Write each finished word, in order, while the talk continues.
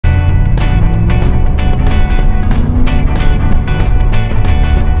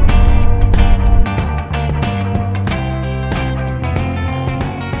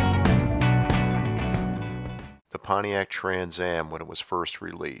Pontiac Trans Am when it was first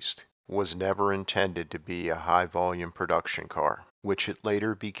released was never intended to be a high-volume production car, which it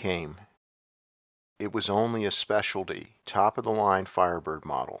later became. It was only a specialty, top-of-the-line Firebird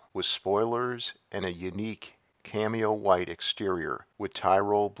model with spoilers and a unique cameo white exterior with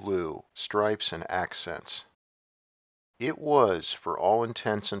Tyrol blue stripes and accents. It was, for all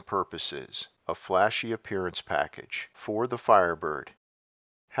intents and purposes, a flashy appearance package for the Firebird.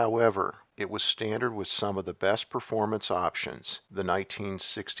 However, it was standard with some of the best performance options the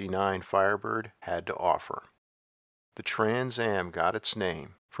 1969 Firebird had to offer. The Trans Am got its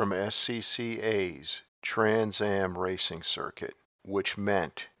name from SCCA's Trans Am racing circuit, which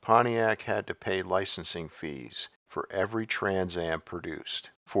meant Pontiac had to pay licensing fees for every Trans Am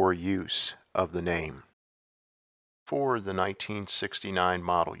produced for use of the name. For the 1969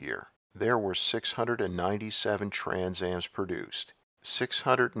 model year, there were 697 Trans Ams produced.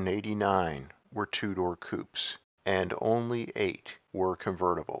 689 were two-door coupes, and only 8 were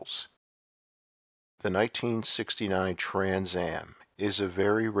convertibles. The 1969 Trans Am is a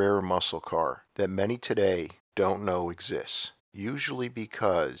very rare muscle car that many today don't know exists, usually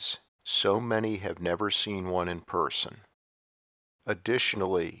because so many have never seen one in person.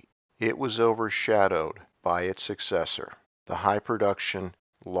 Additionally, it was overshadowed by its successor, the high-production,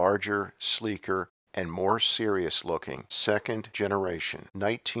 larger, sleeker, and more serious-looking second-generation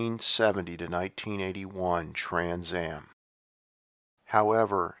 1970 to 1981 Trans Am.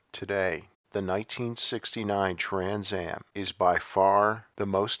 However, today, the 1969 Trans Am is by far the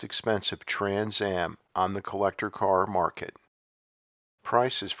most expensive Trans Am on the collector car market.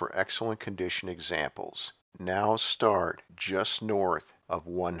 Prices for excellent condition examples now start just north of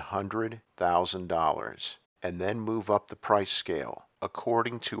 $100,000 and then move up the price scale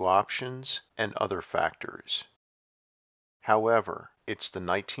according to options and other factors. However, it's the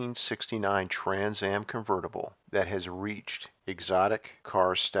 1969 Trans Am convertible that has reached exotic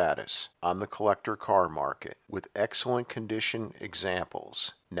car status on the collector car market, with excellent condition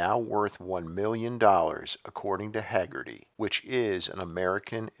examples now worth $1 million according to Hagerty, which is an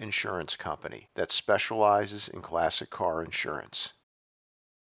American insurance company that specializes in classic car insurance.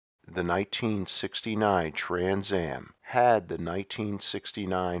 The 1969 Trans Am had the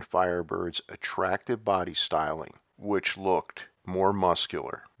 1969 Firebird's attractive body styling, which looked more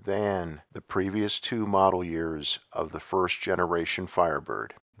muscular than the previous 2 model years of the first-generation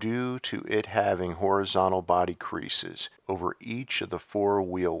Firebird, due to it having horizontal body creases over each of the 4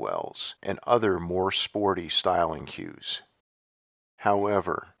 wheel wells and other more sporty styling cues.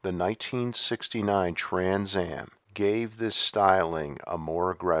 However, the 1969 Trans Am gave this styling a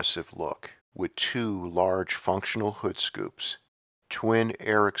more aggressive look, with 2 large functional hood scoops, twin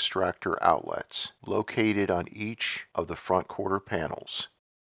air extractor outlets located on each of the front quarter panels,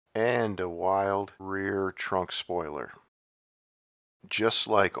 and a wild rear trunk spoiler. Just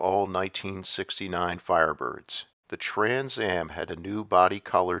like all 1969 Firebirds, the Trans Am had a new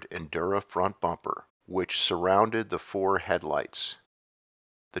body-colored Endura front bumper, which surrounded the 4 headlights.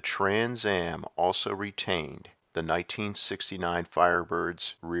 The Trans Am also retained the 1969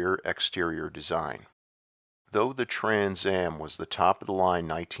 Firebird's rear exterior design. Though the Trans Am was the top-of-the-line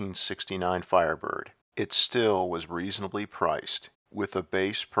 1969 Firebird, it still was reasonably priced, with a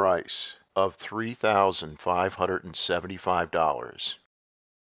base price of $3,575.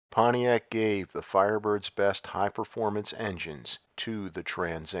 Pontiac gave the Firebird's best high-performance engines to the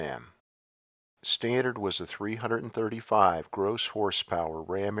Trans Am. Standard was a 335 gross horsepower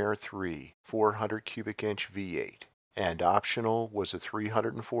Ram Air 3 400 cubic inch V8, and optional was a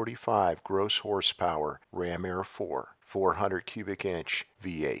 345 gross horsepower Ram Air 4 400 cubic inch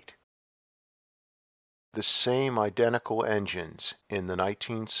V8. The same identical engines in the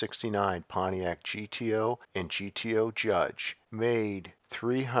 1969 Pontiac GTO and GTO Judge made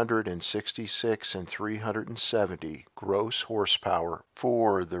 366 and 370 gross horsepower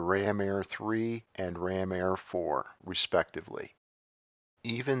for the Ram Air 3 and Ram Air 4, respectively.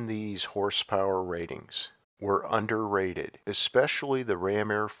 Even these horsepower ratings were underrated, especially the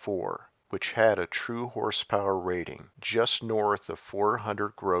Ram Air 4, which had a true horsepower rating just north of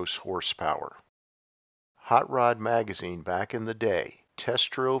 400 gross horsepower. Hot Rod Magazine back in the day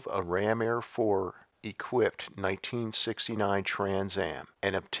test drove a Ram Air 4 equipped 1969 Trans Am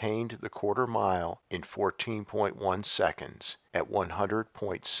and obtained the quarter mile in 14.1 seconds at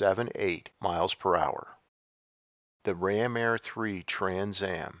 100.78 miles per hour. The Ram Air 3 Trans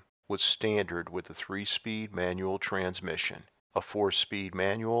Am was standard with a 3-speed manual transmission. A 4-speed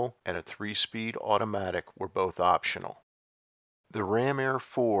manual and a 3-speed automatic were both optional. The Ram Air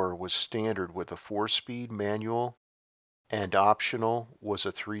 4 was standard with a 4-speed manual, and optional was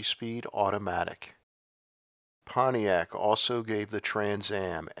a 3-speed automatic. Pontiac also gave the Trans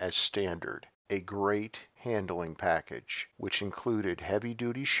Am as standard a great handling package, which included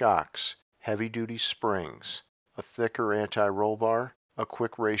heavy-duty shocks, heavy-duty springs, a thicker anti-roll bar, a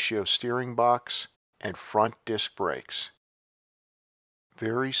quick ratio steering box, and front disc brakes.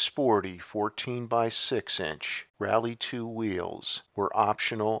 Very sporty 14 by 6 inch Rally 2 wheels were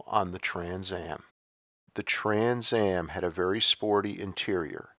optional on the Trans Am. The Trans Am had a very sporty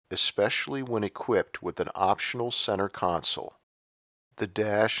interior, especially when equipped with an optional center console. The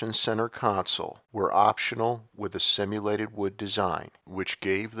dash and center console were optional with a simulated wood design, which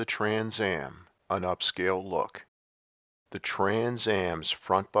gave the Trans Am an upscale look. The Trans Am's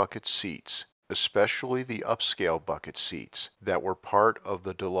front bucket seats, especially the upscale bucket seats that were part of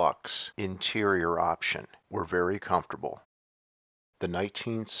the deluxe interior option, were very comfortable. The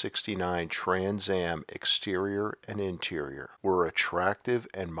 1969 Trans Am exterior and interior were attractive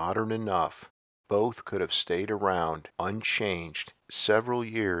and modern enough. Both could have stayed around unchanged several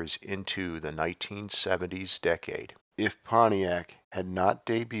years into the 1970s decade if Pontiac had not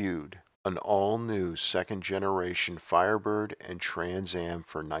debuted an all-new second-generation Firebird and Trans Am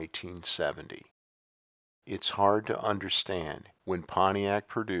for 1970. It's hard to understand when Pontiac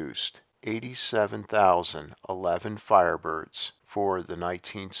produced 87,011 Firebirds for the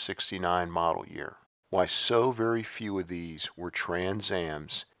 1969 model year, why so very few of these were Trans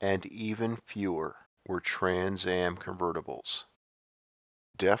Ams and even fewer were Trans Am convertibles.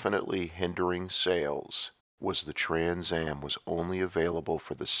 Definitely hindering sales was the Trans Am was only available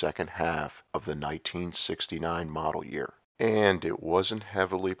for the second half of the 1969 model year, and it wasn't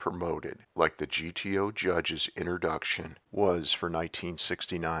heavily promoted like the GTO Judge's introduction was for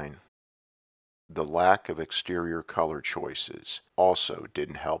 1969. The lack of exterior color choices also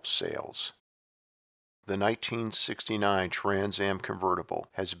didn't help sales. The 1969 Trans Am convertible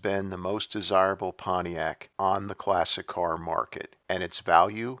has been the most desirable Pontiac on the classic car market, and its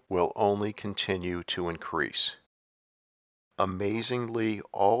value will only continue to increase. Amazingly,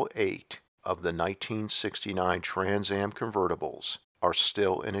 all 8 of the 1969 Trans Am convertibles are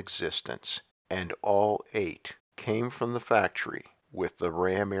still in existence, and all 8 came from the factory with the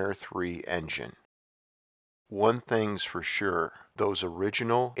Ram Air 3 engine. One thing's for sure, those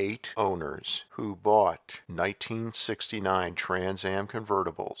original 8 owners who bought 1969 Trans Am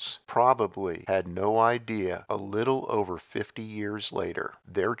convertibles probably had no idea a little over 50 years later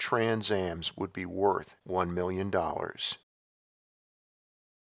their Trans Ams would be worth $1 million.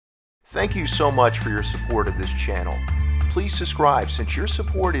 Thank you so much for your support of this channel. Please subscribe since your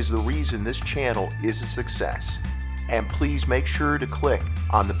support is the reason this channel is a success. And please make sure to click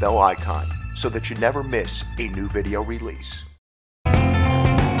on the bell icon so that you never miss a new video release.